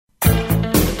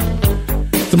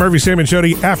The Murphy, Sam, and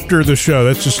Jody after the show.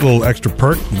 That's just a little extra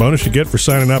perk bonus you get for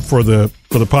signing up for the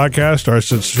podcast, or I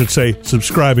should say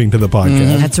subscribing to the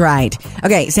podcast. That's right.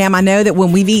 Okay, Sam, I know that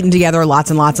when we've eaten together lots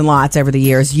and lots and lots over the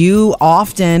years, you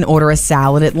often order a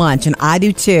salad at lunch, and I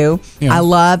do too. Yeah. I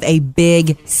love a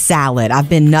big salad. I've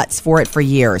been nuts for it for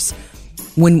years.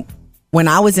 When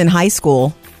I was in high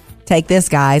school, take this,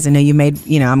 guys. I know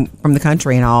I'm from the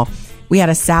country and all. We had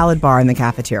a salad bar in the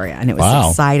cafeteria, and it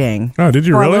was exciting. Oh, did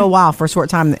you really? For a little while, for a short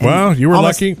time. Wow, you were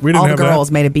lucky. We didn't have that. All the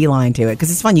girls made a beeline to it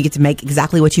because it's fun. You get to make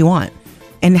exactly what you want.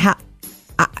 And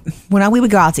we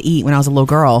would go out to eat when I was a little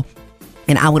girl,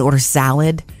 and I would order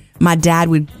salad, my dad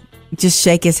would just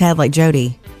shake his head like,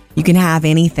 Jody, you can have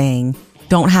anything.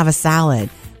 Don't have a salad.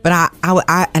 But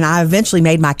I eventually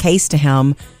made my case to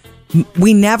him.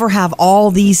 We never have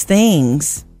all these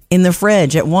things in the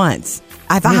fridge at once.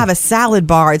 If I have a salad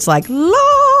bar, it's like,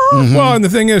 Well, and the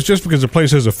thing is, just because a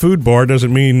place has a food bar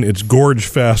doesn't mean it's gorge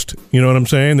fest. You know what I'm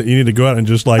saying? That you need to go out and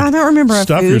just I don't remember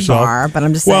stuff a food yourself. bar, but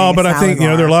I'm just saying. Well, but I think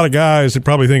there are a lot of guys that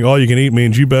probably think all you can eat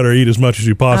means you better eat as much as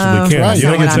you possibly can. Right, you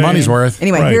think it's money's worth.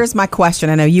 Anyway, here's my question.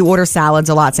 I know you order salads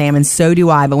a lot, Sam, and so do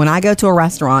I. But when I go to a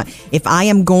restaurant, if I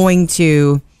am going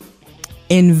to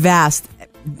invest,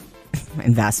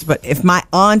 but if my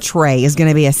entree is going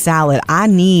to be a salad, I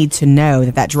need to know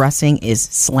that dressing is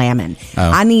slamming.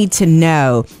 I need to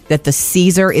know that the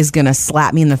Caesar is going to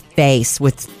slap me in the face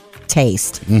with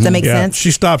taste. Does that make sense?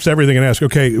 She stops everything and asks,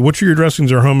 okay, which of your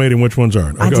dressings are homemade and which ones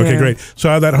aren't? Okay, great.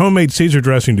 So that homemade Caesar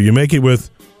dressing, do you make it with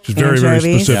just very, very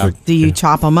specific? Yeah. Do you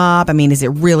chop them up? I mean, is it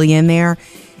really in there?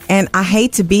 And I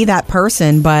hate to be that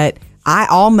person, but I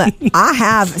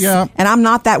have, and I'm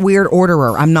not that weird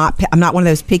orderer. I'm not one of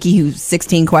those picky who's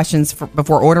 16 questions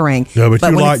before ordering. No,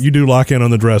 but you do lock in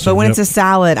on the dressing. But when it's a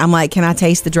salad, I'm like, can I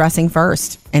taste the dressing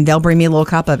first? And they'll bring me a little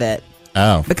cup of it.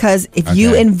 Oh, because if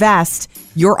you invest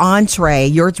your entree,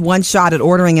 your one shot at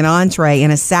ordering an entree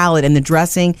in a salad, and the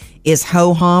dressing is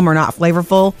ho hum or not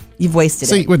flavorful, you've wasted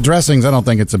it. See, with dressings, I don't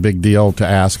think it's a big deal to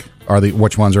ask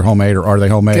which ones are homemade or are they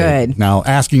homemade. Good. Now,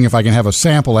 asking if I can have a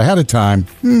sample ahead of time.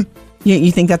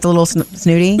 You think that's a little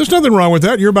snooty? There's nothing wrong with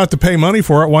that. You're about to pay money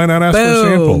for it. Why not ask for a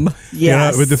sample?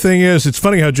 Yes. But the thing is, it's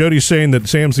funny how Jody's saying that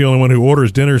Sam's the only one who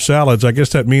orders dinner salads. I guess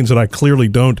that means that I clearly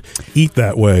don't eat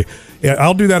that way. Yeah,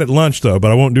 I'll do that at lunch, though, but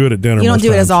I won't do it at dinner. You don't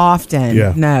do it as often.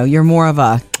 Yeah. No, you're more of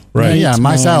a... Right. Yeah,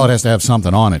 my salad has to have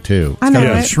something on it, too. It's got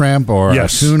to have shrimp or a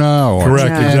tuna. Or correct,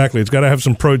 exactly. It's got to have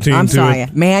some protein to it. I'm sorry.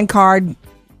 Man card,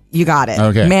 you got it.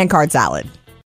 Okay. Man card salad.